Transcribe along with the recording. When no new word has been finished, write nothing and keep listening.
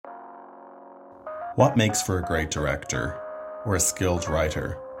What makes for a great director or a skilled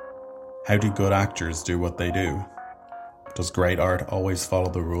writer? How do good actors do what they do? Does great art always follow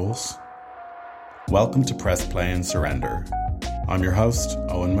the rules? Welcome to Press Play and Surrender. I'm your host,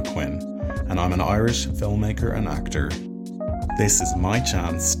 Owen McQuinn, and I'm an Irish filmmaker and actor. This is my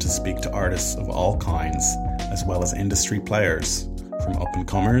chance to speak to artists of all kinds, as well as industry players, from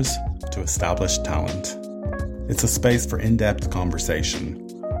up-and-comers to established talent. It's a space for in-depth conversation,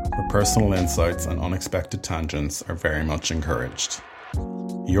 where personal insights and unexpected tangents are very much encouraged.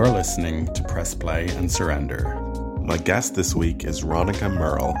 You're listening to Press Play and Surrender. My guest this week is Ronika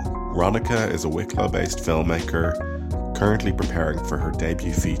Merl. Ronika is a Wicklow-based filmmaker, currently preparing for her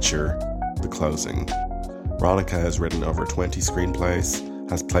debut feature, The Closing. Ronika has written over 20 screenplays,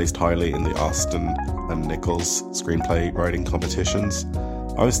 has placed highly in the Austin and Nichols screenplay writing competitions.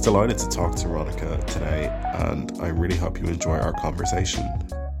 I was delighted to talk to Ronika today, and I really hope you enjoy our conversation.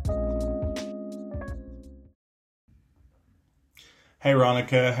 Hey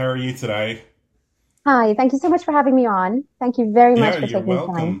Ronika, how are you today? Hi, thank you so much for having me on. Thank you very much for You're taking the time.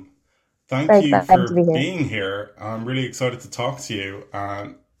 welcome. Thank Very you excited to for be here. being here. I'm really excited to talk to you.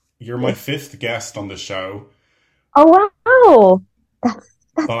 You're my fifth guest on the show, Oh wow,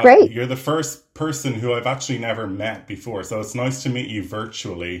 that's but great. you're the first person who I've actually never met before, so it's nice to meet you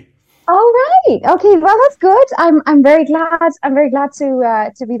virtually. All right, okay, well that's good. I'm very glad. I'm very glad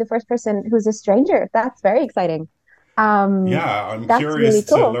to be the first person who's a stranger. That's very exciting. Um, Yeah, I'm that's curious really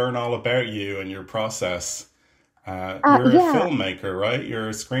to cool. learn all about you and your process. You're a Yeah, filmmaker, right? You're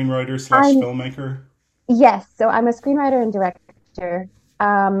a screenwriter slash I'm filmmaker. yes. So I'm a screenwriter and director.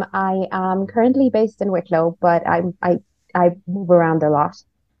 I am currently based in Wicklow, but I move around a lot.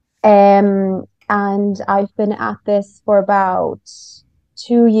 And I've been at this for about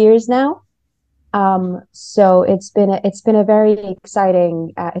 2 years now. So it's been a very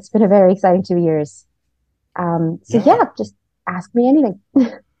exciting 2 years. So Yeah, yeah, just ask me anything.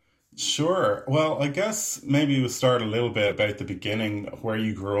 sure. Well, I guess maybe we'll start a little bit about the beginning, where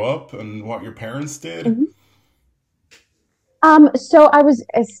you grew up and what your parents did. Mhm.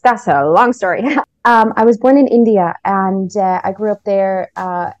 That's a long story. I was born in India and I grew up there.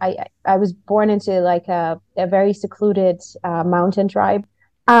 I was born into like a very secluded mountain tribe.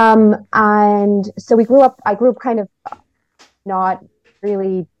 And so I grew up kind of not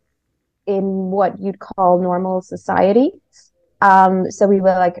really in what you'd call normal society. So we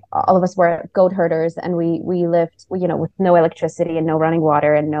were like all of us were goat herders, and we lived, with no electricity and no running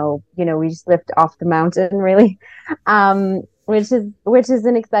water and no, we just lived off the mountain really, which is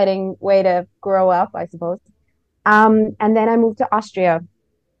an exciting way to grow up, I suppose. And then I moved to Austria,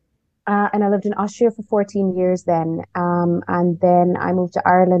 and I lived in Austria for 14 years then, and then I moved to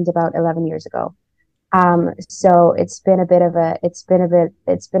Ireland about 11 years ago. So it's been a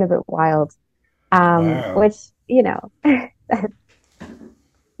bit wild, Wow. which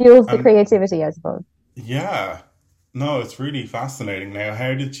fuels the And creativity, I suppose. yeah, no, it's really fascinating. Now,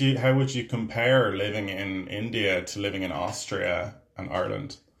 how would you compare living in India to living in Austria and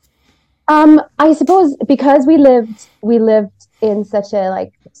Ireland? I suppose because we lived in such a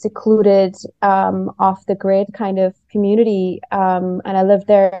like secluded, off the grid kind of community, and I lived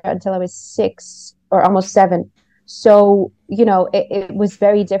there until I was 6 or almost 7. So, it was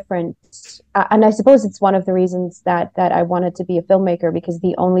very different. And I suppose it's one of the reasons that I wanted to be a filmmaker because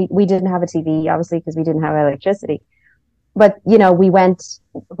we didn't have a TV, obviously, because we didn't have electricity. But we went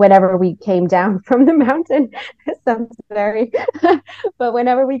whenever we came down from the mountain. It sounds very but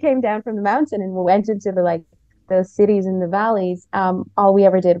whenever we came down from the mountain and we went into the cities and the valleys, all we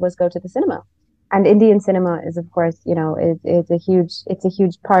ever did was go to the cinema. And Indian cinema is, of course, it's a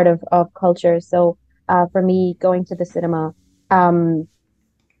huge part of culture. So for me, going to the cinema, um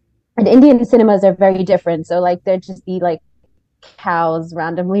and Indian cinemas are very different. So like there'd just be like cows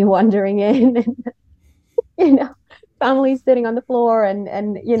randomly wandering in, you know, families sitting on the floor, and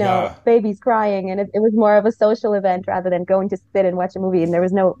Yeah. babies crying, and it was more of a social event rather than going to sit and watch a movie. And there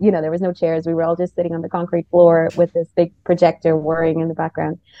was no chairs. We were all just sitting on the concrete floor with this big projector whirring in the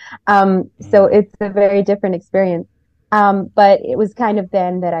background. So Mm. it's a very different experience. But it was kind of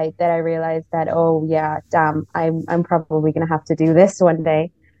then that I realized that, oh yeah, damn, I'm probably gonna have to do this one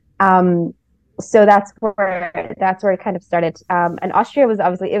day. Um, so that's where it kind of started. And Austria was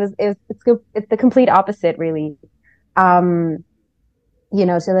obviously, it's the complete opposite, really. um,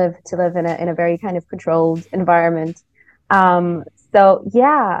 to live in a very kind of controlled environment. Um, so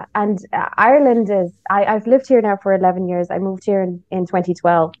yeah, and I've lived here now for 11 years. I moved here in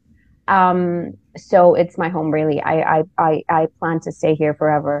 2012. So it's my home really. I plan to stay here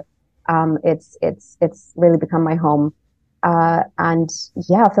forever. It's really become my home. And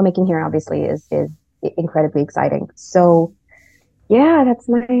yeah, filmmaking here obviously is incredibly exciting. So yeah, that's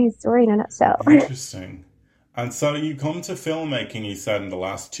my story in a nutshell. Interesting. And so you come to filmmaking, you said, in the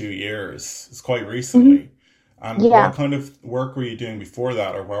last 2 years. It's quite Mhm. recently. And what Yeah. kind of work were you doing before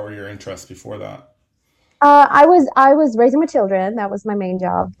that, or what were your interests before that? I was raising my children. That was my main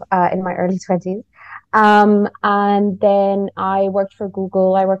job in my early 20s. And then I worked for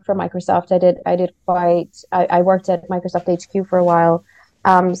Google. I worked for Microsoft. I worked at Microsoft HQ for a while.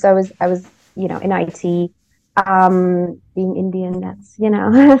 So I was in IT. Being Indian, that's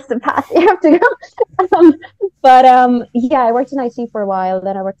the path you have to go. But yeah, I worked in IT for a while.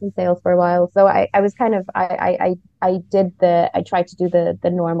 Then I worked in sales for a while. So I was kind of I tried to do the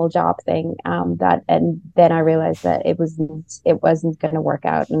normal job thing, and then I realized that it wasn't going to work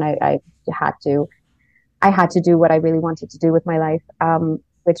out, and had to I had to do what I really wanted to do with my life,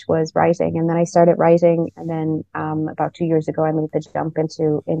 which was writing. And then I started writing, and then about 2 years ago I made the jump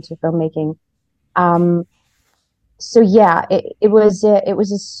into filmmaking. Um, so yeah, it was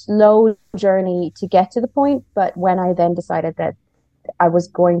a slow journey to get to the point, but when I then decided that I was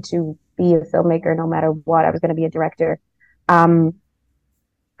going to be a filmmaker no matter what, I was going to be a director. Um,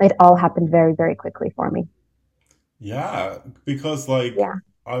 it all happened very, very quickly for me. Yeah, because like Yeah.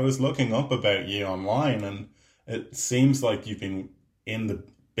 I was looking up about you online and it seems like you've been in the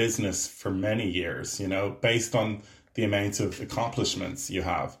business for many years, based on the amount of accomplishments you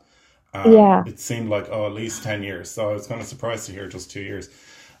have. Yeah. It seemed like, oh, at least 10 years. So I was kind of surprised to hear just 2 years.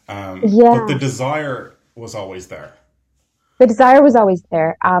 But the Yeah. desire was always there. The desire was always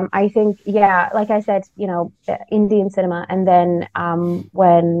there. I think, yeah, like I said, Indian cinema. And then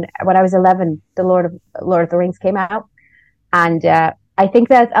when I was 11, the Lord of the Rings came out. And I think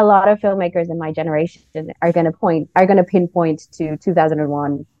that a lot of filmmakers in my generation are going to pinpoint to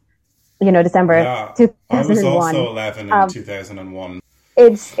 2001, December Yeah, I was also 2001. 11 in Um, 2001.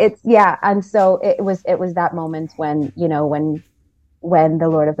 it's yeah, and so it was that moment when the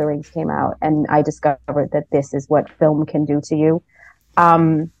Lord of the Rings came out, and I discovered that this is what film can do to you.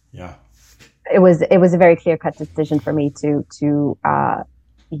 Um, Yeah, it was a very clear cut decision for me to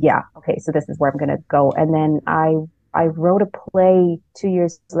yeah, okay, so this is where I'm going to go. And then I wrote a play 2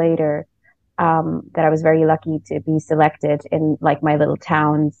 years later, that I was very lucky to be selected in like my little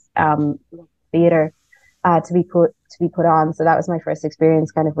town's theater, to be put on. So that was my first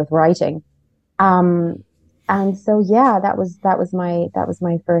experience kind of with writing. Um, and so yeah, that was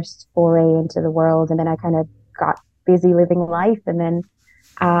my first foray into the world, and then I kind of got busy living life, and then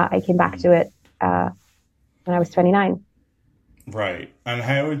I came back to it uh, when I was 29. right. And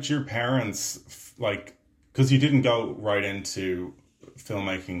how would your parents, like, because you didn't go right into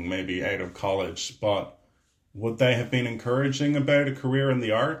filmmaking maybe out of college, but would they have been encouraging about a career in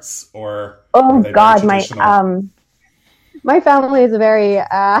the arts, or were Oh they very God, my traditional? my family is a very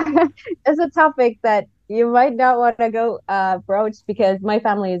it's a topic that you might not want to go broach, because my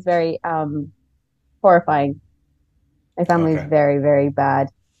family is very horrifying. My family is Okay, very, very bad.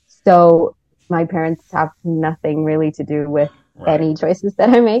 So my parents have nothing really to do with right. any choices that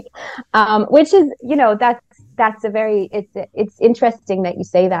I make. Which is, that's a very, it's interesting that you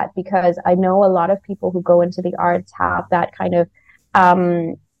say that, because I know a lot of people who go into the arts have that kind of,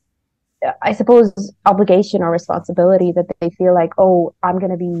 um, I suppose, obligation or responsibility, that they feel like, oh, I'm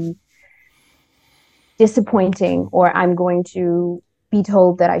going to be disappointing, or I'm going to be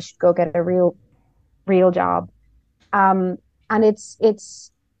told that I should go get a real job. um, and it's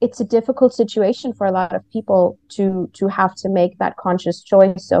a difficult situation for a lot of people to have to make that conscious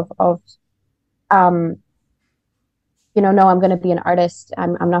choice of um, no, I'm going to be an artist.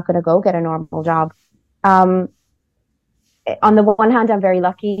 I'm not going to go get a normal job. Um, on the one hand, I'm very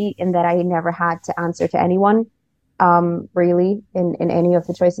lucky in that I never had to answer to anyone, really, in any of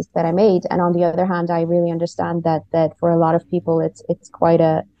the choices that I made. And on the other hand, I really understand that for a lot of people, it's quite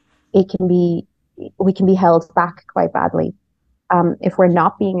it can be, we can be held back quite badly, if we're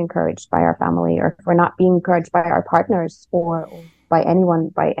not being encouraged by our family, or if we're not being encouraged by our partners, or by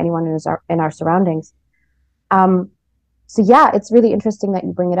anyone in our surroundings. Um, so yeah, it's really interesting that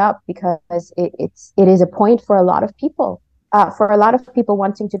you bring it up, because it is a point for a lot of people. For a lot of people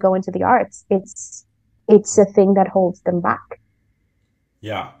wanting to go into the arts, it's a thing that holds them back.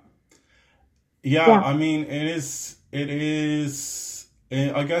 Yeah. Yeah, Yeah, I mean,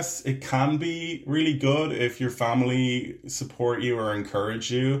 I guess it can be really good if your family support you or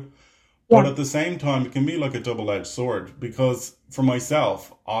encourage you. But yeah, at the same time, it can be like a double-edged sword because for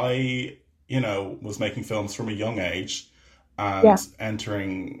myself, I was making films from a young age and yeah,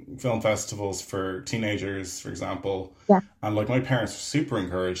 entering film festivals for teenagers, for example. yeah, And like my parents were super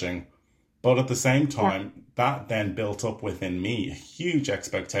encouraging. But at the same yeah, time, that then built up within me a huge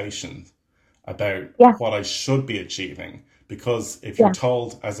expectation. about Yeah. what I should be achieving. Because if you're Yeah.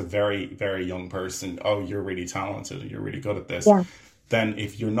 told as a very, very young person, oh, you're really talented and you're really good at this, Yeah. then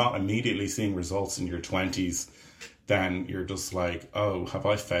if you're not immediately seeing results in your 20s, then you're just like, oh, have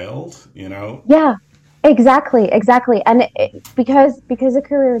I failed? You know? Yeah, exactly. And because a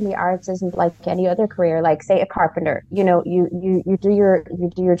career in the arts isn't like any other career, like say a carpenter, you do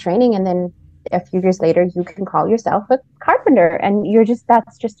your training, and then a few years later you can call yourself a carpenter, and you're just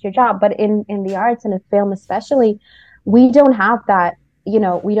that's just your job. But in the arts and in film especially, we don't have that,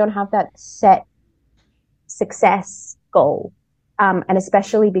 we don't have that set success goal. And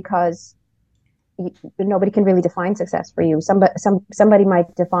especially because nobody can really define success for you. Somebody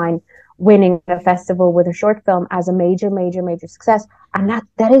might define winning a festival with a short film as a major success, and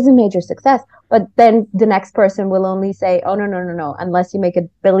that is a major success. But then the next person will only say, "Oh, no! Unless you make $1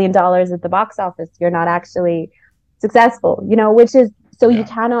 billion at the box office, you're not actually successful." Which is so you Yeah.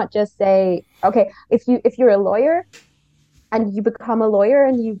 cannot just say, "Okay, if you're a lawyer and you become a lawyer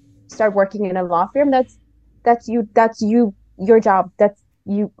and you start working in a law firm, that's you your job, that's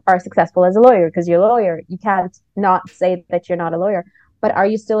you are successful as a lawyer because you're a lawyer. You can't not say that you're not a lawyer. But are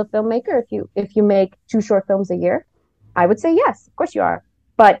you still a filmmaker if you make 2 short films a year? I would say yes, of course you are.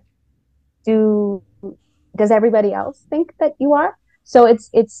 But do does everybody else think that you are? So it's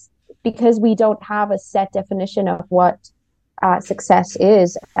because we don't have a set definition of what success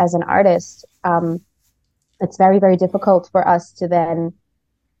is as an artist. It's very, very difficult for us to then,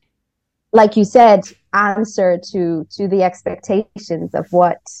 like you said, answer to the expectations of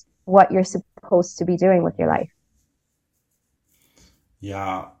what you're supposed to be doing with your life.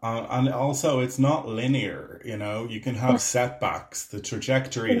 Yeah, and also it's not linear, you can have Yeah, setbacks. The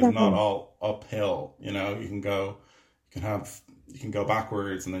trajectory is not exactly. all uphill, you can go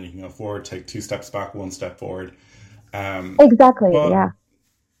backwards and then you can go forward, take 2 steps back, 1 step forward. Exactly. But Yeah.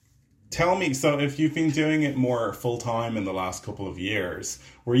 tell me, so if you've been doing it more full time in the last couple of years,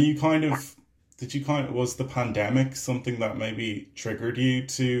 were you kind of, did you kind of, was the pandemic something that maybe triggered you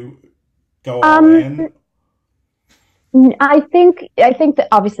to go all Um, in? I think that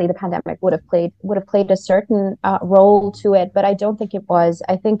obviously the pandemic would have played a certain role to it, but I don't think it was.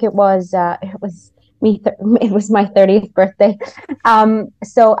 I think it was me. It was my 30th birthday.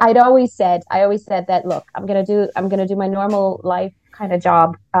 So I always said that, look, I'm gonna do my normal life kind of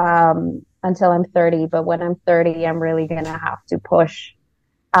job until I'm 30. But when I'm 30, I'm really gonna have to push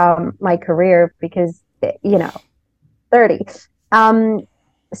my career because 30. Um,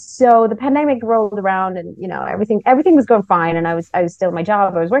 so the pandemic rolled around, and everything was going fine, and I was still at my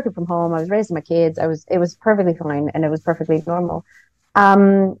job. I was working from home. I was raising my kids. It was perfectly fine, and it was perfectly normal.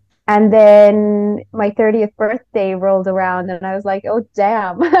 Um, and then my 30th birthday rolled around, and I was like, oh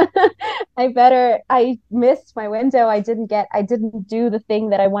damn, I missed my window. I didn't do the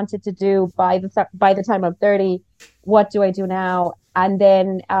thing that I wanted to do by the time I'm 30. What do I do now? And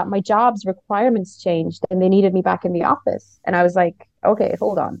then my job's requirements changed, and they needed me back in the office. And I was like, okay,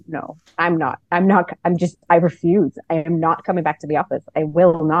 hold on. No, I'm not. I refuse. I am not coming back to the office. I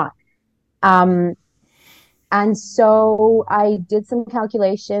will not. Um, and so I did some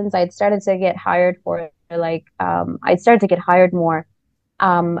calculations. I had started to get hired for I'd started to get hired more.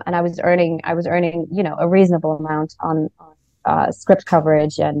 And I was earning, a reasonable amount on script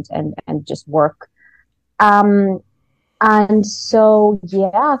coverage and just work. Um, and so,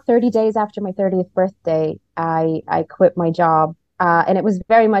 yeah, 30 days after my 30th birthday, I quit my job. And it was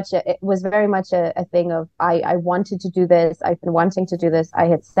very much a thing of I wanted to do this. I've been wanting to do this. I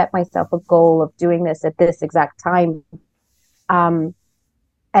had set myself a goal of doing this at this exact time. Um,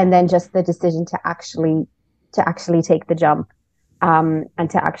 and then just the decision to actually take the jump, and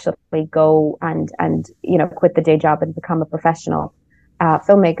to actually go and quit the day job and become a professional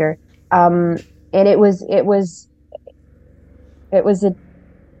filmmaker. Um, and it was a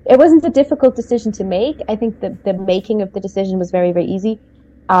it wasn't a difficult decision to make. I think the making of the decision was very, very easy.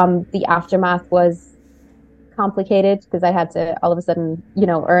 The aftermath was complicated because I had to all of a sudden,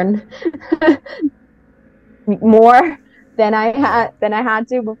 earn more Yeah. than I had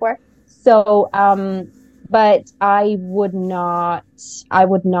to before. So, but I would not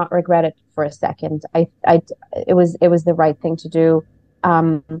regret it for a second. It was the right thing to do.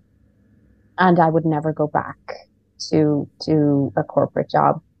 Um, and I would never go back to a corporate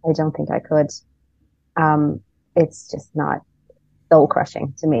job. I don't think I could. Um, it's just not soul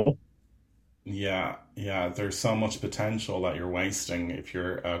crushing to me. Yeah, yeah. There's so much potential that you're wasting if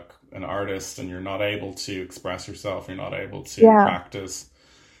you're an artist and you're not able to express yourself, you're not able to Yeah, practice.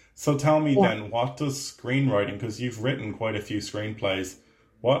 So tell me yeah. then, what does screenwriting, because you've written quite a few screenplays,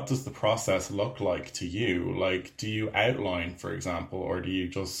 what does the process look like to you? Like, do you outline, for example, or do you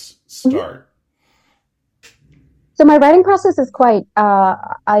just Mhm. start? So my writing process is quite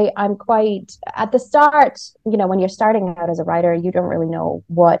I'm quite at the start, when you're starting out as a writer, you don't really know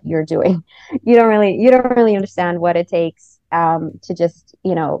what you're doing. You don't really understand what it takes to just,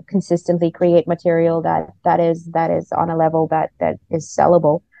 consistently create material that is on a level that is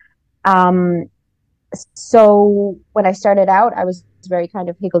sellable. Um so when I started out, I was very kind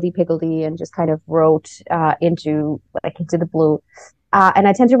of higgledy-piggledy and just kind of wrote into the blue. And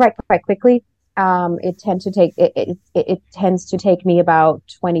I tend to write quite quickly. It tends to take me about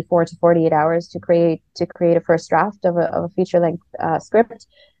 24 to 48 hours to create a first draft of a feature length script,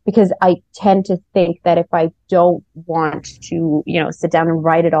 because I tend to think that if I don't want to, sit down and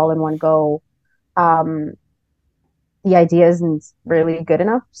write it all in one go, um, the idea isn't really good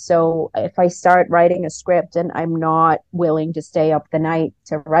enough. So if I start writing a script and I'm not willing to stay up the night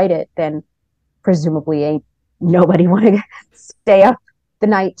to write it, then presumably ain't nobody want to stay up the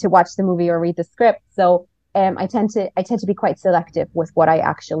night to watch the movie or read the script. So I tend to be quite selective with what I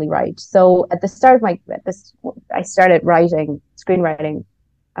actually write. So at the start of I started writing screenwriting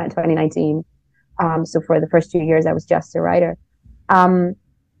in 2019. So for the first 2 years, I was just a writer. Um,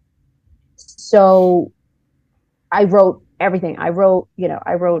 so I wrote everything. I wrote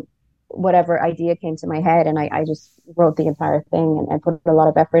whatever idea came to my head, and I just wrote the entire thing, and put a lot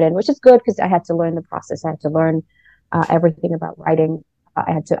of effort in, which is good because I had to learn the process. I had to learn everything about writing.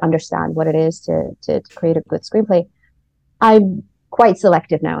 I had to understand what it is to create a good screenplay. I'm quite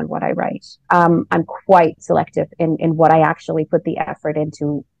selective now in what I write. I'm quite selective in what I actually put the effort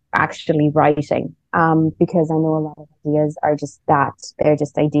into actually writing, because I know a lot of ideas are just that. They're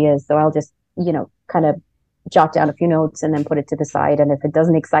just ideas. So I'll just, kind of jot down a few notes and then put it to the side. And if it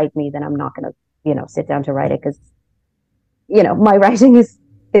doesn't excite me, then I'm not going to, sit down to write it, because, my writing is,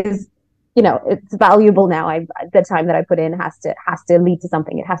 it's valuable now. The time that I put in has to lead to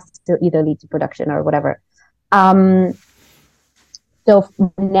something. It has to either lead to production or whatever. Um, so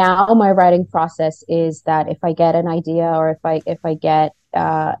now my writing process is that if I get an idea, or if I get,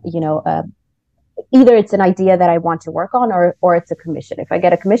 either it's an idea that I want to work on, or it's a commission. If I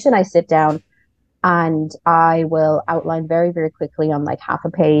get a commission, I sit down and I will outline very, very quickly on like half a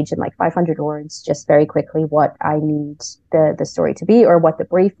page and like 500 words, just very quickly what I need the story to be, or what the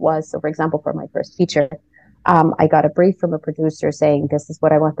brief was. So for example, for my first feature, I got a brief from a producer saying, this is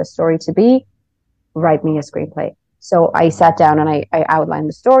what I want the story to be. Write me a screenplay. So I sat down and I outlined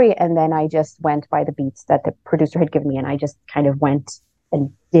the story, and then I just went by the beats that the producer had given me, and I just kind of went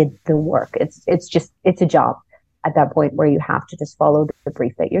and did the work. It's a job at that point where you have to just follow the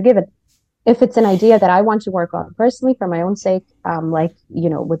brief that you're given. If it's an idea that I want to work on personally for my own sake, like,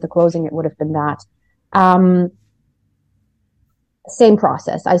 with the closing, it would have been that. Um, Same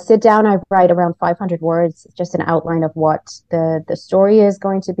process. I sit down, I write around 500 words, just an outline of what the story is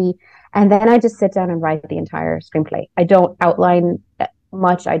going to be. And then I just sit down and write the entire screenplay. I don't outline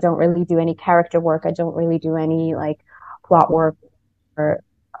much. I don't really do any character work. I don't really do any like plot work or,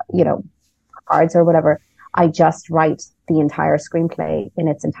 you know, cards or whatever. I just write the entire screenplay in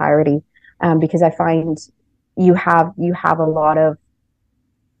its entirety, because I find you have a lot of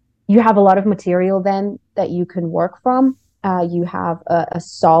material then that you can work from. You have a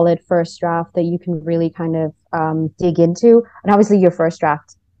solid first draft that you can really kind of dig into, and obviously your first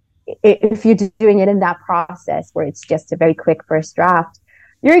draft, if you're doing it in that process where it's just a very quick first draft,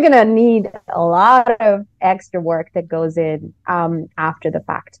 you're going to need a lot of extra work that goes in after the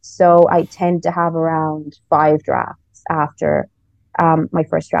fact. So I tend to have around 5 drafts after my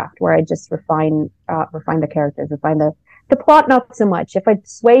first draft, where I just refine the characters, refine the plot, not so much. If I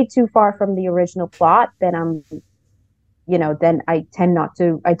sway too far from the original plot, then then I tend not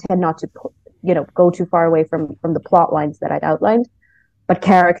to go too far away from the plot lines that I'd outlined. But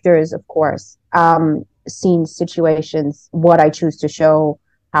characters, of course, scenes, situations, what I choose to show,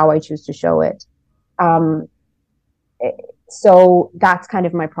 how I choose to show it. Um, so that's kind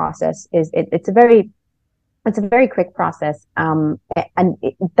of my process. It's a very quick process, and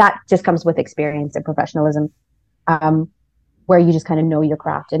that just comes with experience and professionalism, um, where you just kind of know your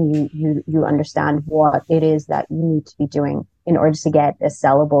craft, and you understand what it is that you need to be doing in order to get a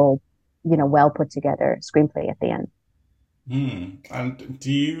sellable, well put together screenplay at the end. And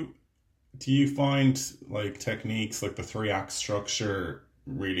do you find like techniques like the three act structure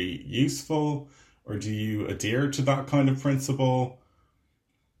really useful, or do you adhere to that kind of principle?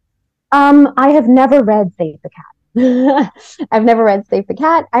 I have never read Save the Cat. I've never read Save the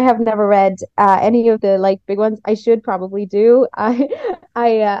Cat. I have never read any of the like big ones. I should probably do.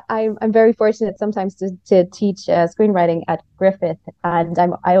 I'm very fortunate sometimes to teach screenwriting at Griffith, and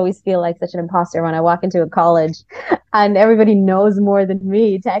I always feel like such an imposter when I walk into a college, and everybody knows more than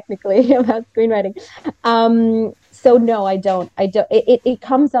me technically about screenwriting. Um, So no, I don't. It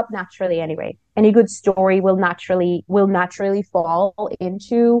comes up naturally anyway. Any good story will naturally fall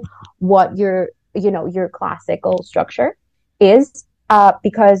into what your classical structure is,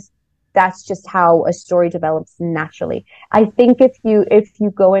 because that's just how a story develops naturally. I think if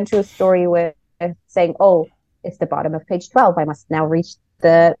you go into a story with saying, "Oh, it's the bottom of page 12. I must now reach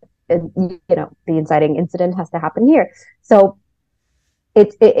the inciting incident has to happen here." So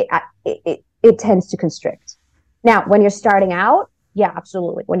it tends to constrict. Now, when you're starting out, yeah,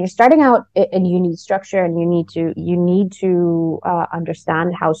 absolutely. When you're starting out and you need structure and you need to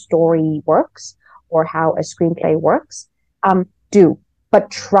understand how story works or how a screenplay works, do. But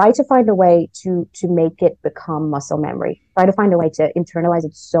try to find a way to make it become muscle memory. Try to find a way to internalize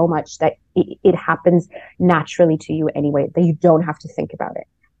it so much that it happens naturally to you anyway, that you don't have to think about it.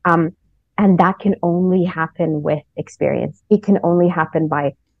 And that can only happen with experience. It can only happen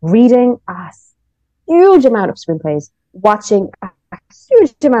by reading a huge amount of screenplays, watching a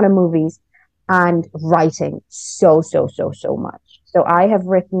huge amount of movies, and writing so much. So I have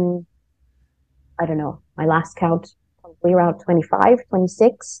written, I don't know, my last count, probably around 25,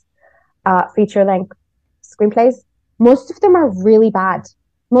 26 feature length screenplays. Most of them are really bad.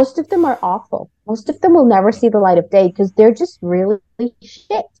 Most of them are awful. Most of them will never see the light of day because they're just really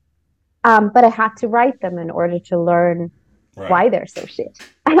shit. But I had to write them in order to learn Right. why they're so shit.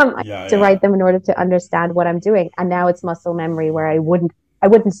 I Yeah, had to yeah. write them in order to understand what I'm doing. And now it's muscle memory where I wouldn't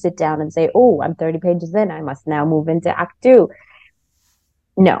sit down and say, "Oh, I'm 30 pages in. I must now move into act two."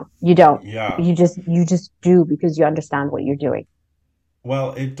 No, you don't. Yeah. You just do because you understand what you're doing.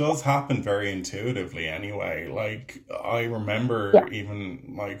 Well, it does happen very intuitively anyway. Like, I remember Yeah,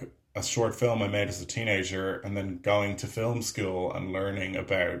 even like a short film I made as a teenager and then going to film school and learning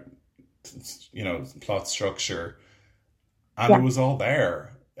about, plot structure. And it yeah, was all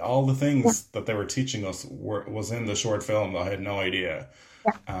there. All the yeah, things that they were teaching us was in the short film. I had no idea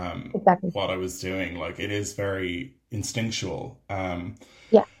yeah, exactly. what I was doing. Like, it is very instinctual.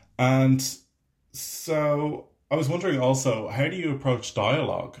 Yeah. And so I was wondering also, how do you approach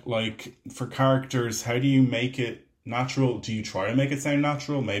dialogue? Like, for characters, how do you make it natural? Do you try to make it sound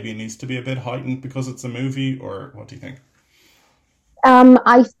natural? Maybe it needs to be a bit heightened because it's a movie, or what do you think?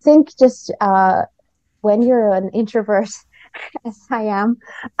 I think just when you're an introvert, as I am,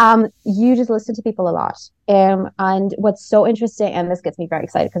 you just listen to people a lot. And what's so interesting, and this gets me very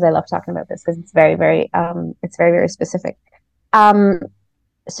excited because I love talking about this because it's very specific. Um,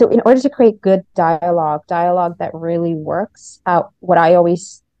 so in order to create good dialogue that really works, what I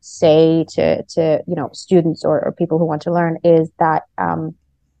always say to students or people who want to learn is that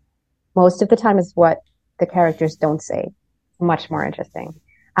most of the time is what the characters don't say. Much more interesting.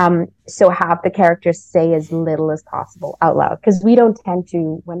 So have the characters say as little as possible out loud because we don't tend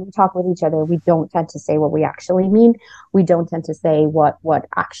to, when we talk with each other, we don't tend to say what we actually mean. We don't tend to say what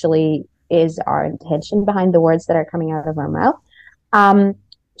actually is our intention behind the words that are coming out of our mouth. Um,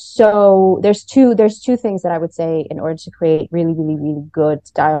 so there's two things that I would say in order to create really, really, really good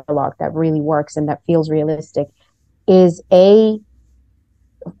dialogue that really works and that feels realistic is a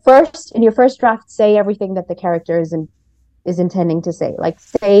first in your first draft, say everything that the character is intending to say. Like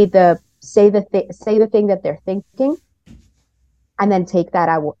say the thing that they're thinking, and then take that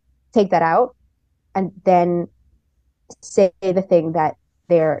out, and then say the thing that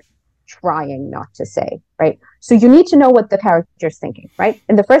they're trying not to say. Right. So you need to know what the character's thinking. Right.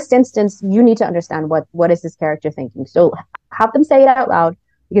 In the first instance, you need to understand what is this character thinking. So have them say it out loud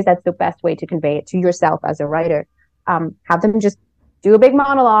because that's the best way to convey it to yourself as a writer. Have them just do a big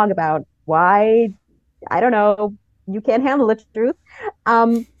monologue about why, I don't know, you can't handle the truth.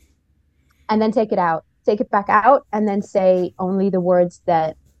 Um, and then take it back out, and then say only the words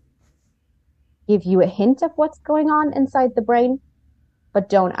that give you a hint of what's going on inside the brain, but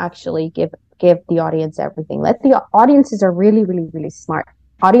don't actually give the audience everything. Let the audiences are really, really, really smart.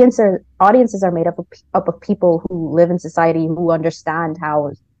 Audiences are made up of people who live in society who understand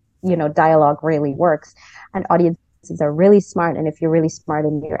how dialogue really works, and audiences are really smart. And if you're really smart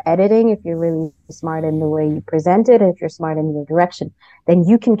in your editing, if you're really smart in the way you present it, if you're smart in your direction, then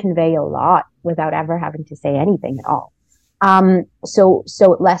you can convey a lot without ever having to say anything at all. So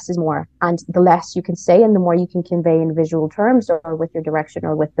less is more, and the less you can say and the more you can convey in visual terms or with your direction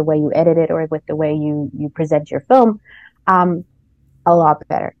or with the way you edit it or with the way you present your film, um, a lot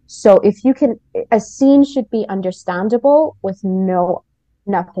better. So if you can, a scene should be understandable with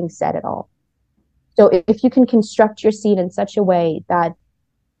nothing said at all. So if you can construct your scene in such a way that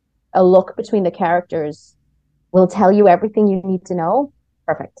a look between the characters will tell you everything you need to know,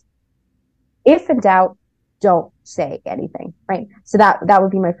 perfect. If in doubt, don't say anything, right? So that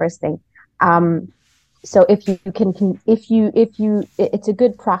would be my first thing. Um, So it's a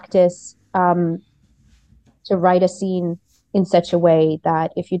good practice to write a scene in such a way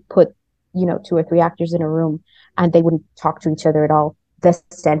that if you'd put, two or three actors in a room and they wouldn't talk to each other at all, the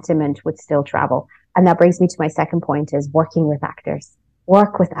sentiment would still travel. And that brings me to my second point is working with actors.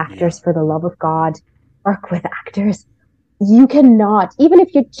 Work with Yeah. actors for the love of God. Work with actors. You cannot, even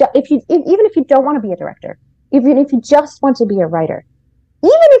if you even if you don't want to be a director, even if you just want to be a writer,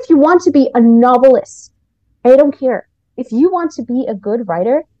 even if you want to be a novelist, I don't care. If you want to be a good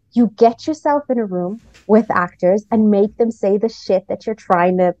writer, you get yourself in a room with actors and make them say the shit that you're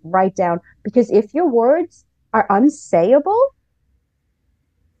trying to write down. Because if your words are unsayable,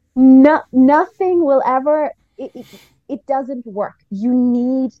 nothing will ever, it doesn't work. You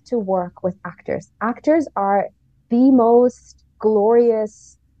need to work with actors. Actors are the most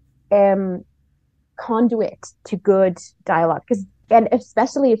glorious um, conduit to good dialogue, because and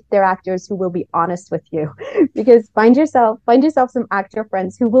especially if they're actors who will be honest with you, because find yourself some actor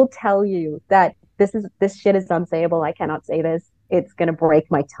friends who will tell you that this shit is unsayable. I cannot say this. It's gonna break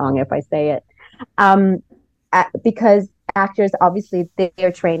my tongue if I say it. um because actors, obviously,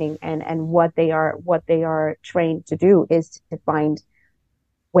 their training and what they are trained to do is to find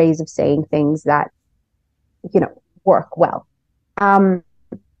ways of saying things that work well. um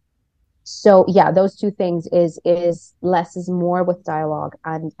so yeah, those two things is less is more with dialogue.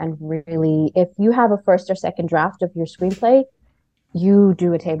 And really, if you have a first or second draft of your screenplay, you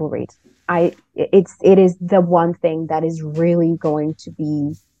do a table read. It is the one thing that is really going to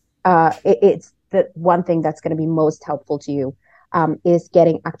be it's the one thing that's going to be most helpful to you, is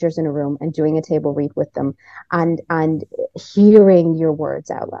getting actors in a room and doing a table read with them, and hearing your words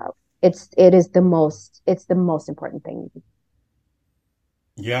out loud. It's the most important thing.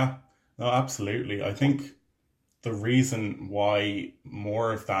 Yeah. No, absolutely. I think the reason why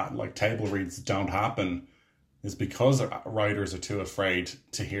more of that, like table reads, don't happen is because writers are too afraid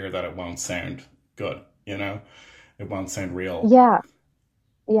to hear that it won't sound good, It won't sound real. Yeah.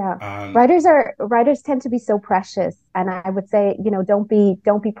 Yeah. And Writers tend to be so precious. And I would say, don't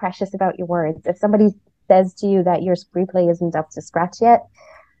be precious about your words. If somebody says to you that your screenplay isn't up to scratch yet,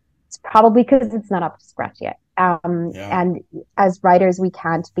 it's probably because it's not up to scratch yet. yeah, And as writers, we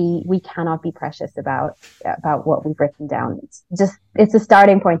cannot be precious about what we've written down. It's the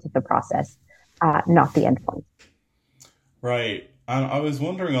starting point of the process, not the end point. right. And I was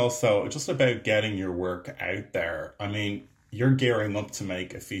wondering also just about getting your work out there. I mean, you're gearing up to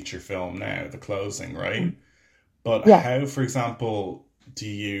make a feature film now, the closing, right? But Yes. how, for example, do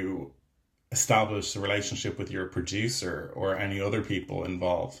you establish a relationship with your producer or any other people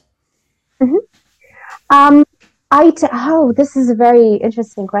involved? Mhm. This is a very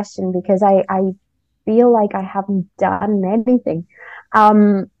interesting question, because I feel like I haven't done anything.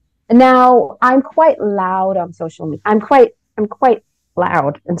 Um, Now I'm quite loud on social media. I'm quite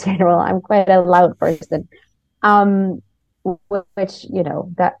loud in general. I'm quite a loud person. Um, which,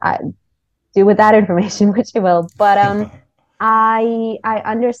 that I do with that information, which I will. But I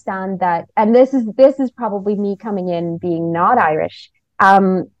understand that, and this is probably me coming in being not Irish.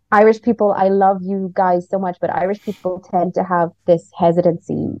 Irish people, I love you guys so much, but Irish people tend to have this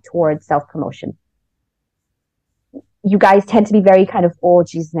hesitancy towards self promotion. You guys tend to be very kind of, oh,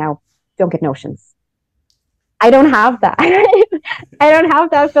 geez, now don't get notions. I don't Yeah, have that. I don't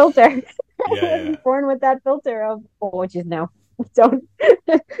have that filter. I yeah, yeah, wasn't born with that filter of, oh, geez, no, don't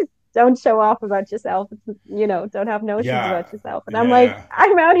don't show off about yourself. Don't have notions yeah, about yourself. And I'm like, yeah,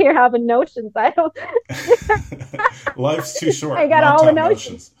 I'm out here having notions. I don't. yeah. Life's too I short got not all to the have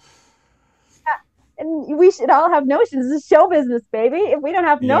notions. notions. And we should all have notions. This is show business, baby. If we don't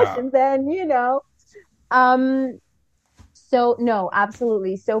have Yeah, notions, then Um, so no,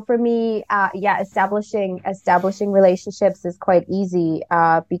 absolutely. So for me, yeah, establishing relationships is quite easy,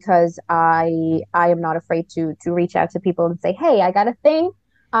 because I am not afraid to reach out to people and say, hey, I got a thing,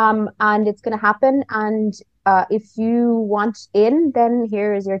 and it's gonna happen, and if you want in, then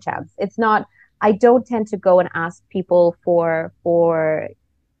here is your chance. It's not. I don't tend to go and ask people for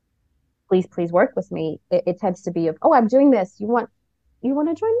please work with me. It tends to be of, oh, I'm doing this. You want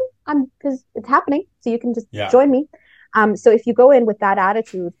to join me? Because it's happening, so you can just yeah, join me. So if you go in with that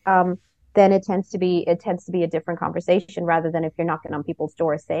attitude, then it tends to be a different conversation, rather than if you're knocking on people's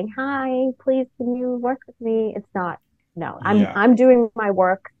doors saying, "Hi, please, can you work with me?" It's not. No, I'm yeah. I'm doing my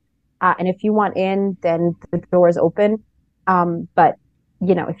work, and if you want in, then the door is open. But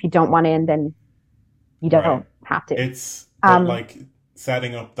if you don't want in, then you Right. don't have to. But Um, like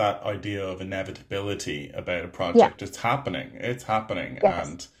setting up that idea of inevitability about a yeah, project, it's happening. It's happening. yes,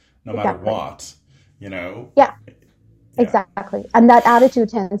 And no matter exactly. what, you know, Yeah. Yeah. exactly. And that attitude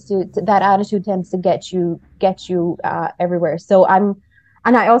tends to get you everywhere. So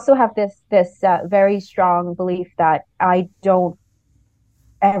and I also have this very strong belief that I don't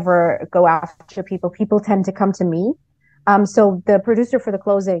ever go after people. People tend to come to me. So the producer for the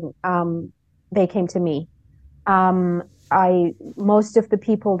closing, they came to me. I Most of the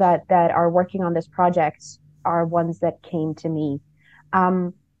people that are working on this project are ones that came to me.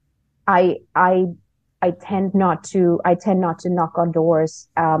 Um, I I I tend not to knock on doors,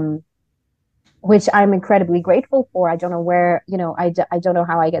 which I'm incredibly grateful for. I don't know where, I don't know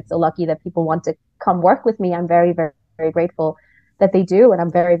how I get so lucky that people want to come work with me. I'm very, very, very grateful that they do. And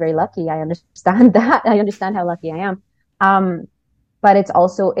I'm very, very lucky. I understand that. I understand how lucky I am. Um, but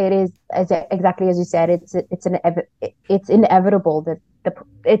exactly as you said, it's inevitable that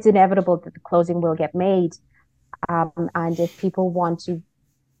the closing will get made. And if people want to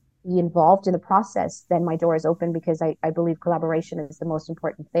be involved in the process, then my door is open, because I believe collaboration is the most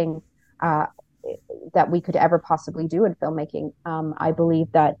important thing uh, that we could ever possibly do in filmmaking. I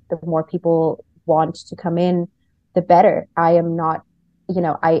believe that the more people want to come in, the better. I am not,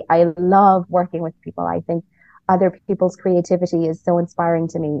 I love working with people. I think other people's creativity is so inspiring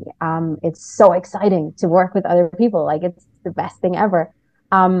to me. It's so exciting to work with other people. Like, it's the best thing ever.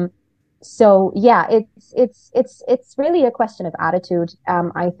 Um, so yeah, it's really a question of attitude,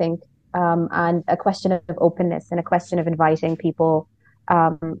 I think, and a question of openness, and a question of inviting people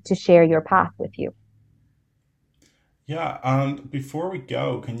to share your path with you. Yeah, and before we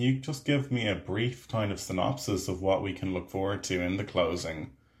go, can you just give me a brief kind of synopsis of what we can look forward to in the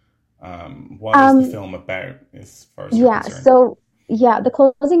closing? What is the Um, film about, as far as you're yeah, concerned? so yeah, the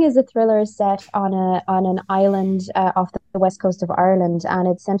closing is a thriller set on an island off the west coast of Ireland, and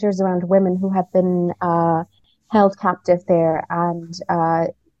it centers around women who have been held captive there, and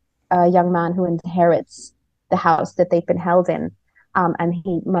a young man who inherits the house that they've been held in, and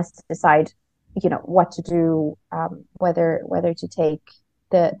he must decide, what to do, whether to take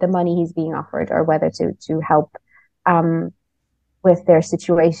the money he's being offered, or whether to help um, with their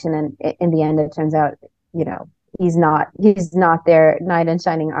situation. And in the end, it turns out, you know, he's not their knight in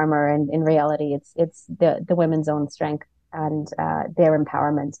shining armor. And in reality, it's the women's own strength and their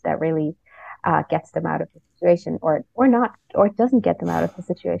empowerment that really gets them out of the situation, or not, or it doesn't get them out of the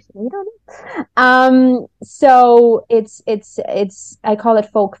situation. We don't know. So it's I call it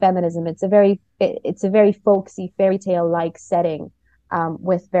folk feminism. It's a very folksy fairy tale like setting,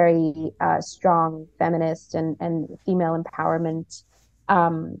 with very strong feminist and female empowerment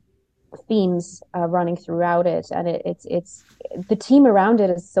um, themes running throughout it. And it's the team around it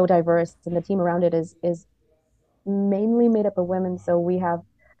is so diverse, and the team around it is mainly made up of women. So we have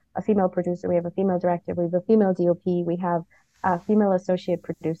a female producer, we have a female director, we have a female DOP, we have a female associate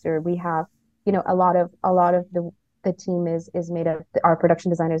producer, we have, a lot of the team is made of, our production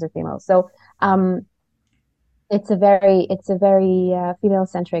designers are female. So it's a very female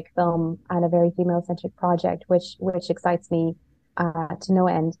centric film, and a very female centric project, which excites me to no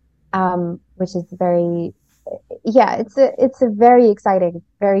end. Which is very Yeah, it's a very exciting,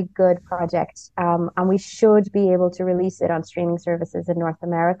 very good project. And we should be able to release it on streaming services in North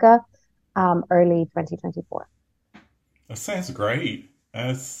America early 2024. That sounds great.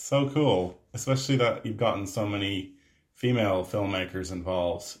 It's so cool, especially that you've gotten so many female filmmakers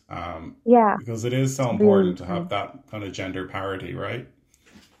involved, Yeah, because it is so it's really important to have that kind of gender parity, right?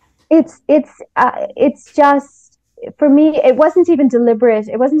 it's just, for me, it wasn't even deliberate.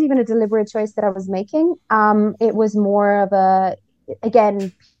 It wasn't even a deliberate choice that I was making. It was more of a,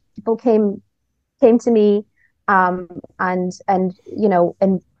 again, people came to me, um and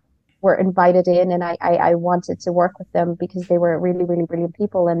were invited in, and I wanted to work with them because they were really, really brilliant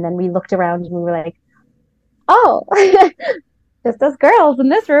people. And then we looked around and we were like, oh, just us girls in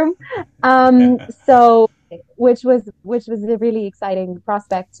this room. So which was a really exciting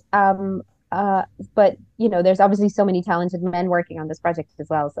prospect. Uh, but there's obviously so many talented men working on this project as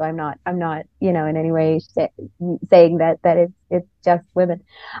well. So I'm not in any way saying that it's just women.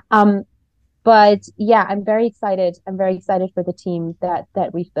 Um, but yeah, I'm very excited. I'm very excited for the team that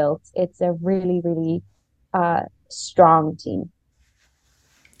we've built. It's a really, really strong team.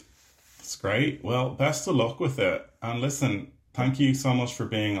 It's great. Well, best of luck with it. And listen, thank you so much for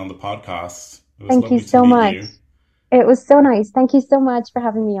being on the podcast. It was Thank you lovely to so meet much. you. It was so nice. Thank you so much for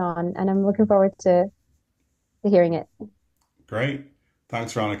having me on, and I'm looking forward to hearing it. Great.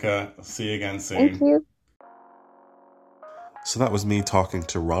 Thanks, Ronika. I'll see you again Thank soon. you. So that was me talking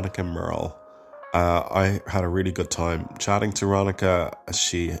to Ronika Merl. I had a really good time chatting to Ronika.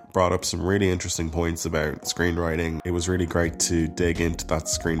 She brought up some really interesting points about screenwriting. It was really great to dig into that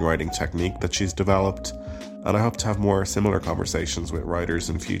screenwriting technique that she's developed. And I hope to have more similar conversations with writers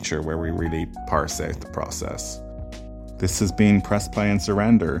in future where we really parse out the process. This has been Press Play and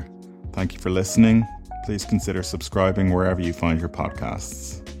Surrender. Thank you for listening. Please consider subscribing wherever you find your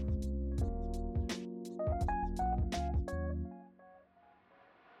podcasts.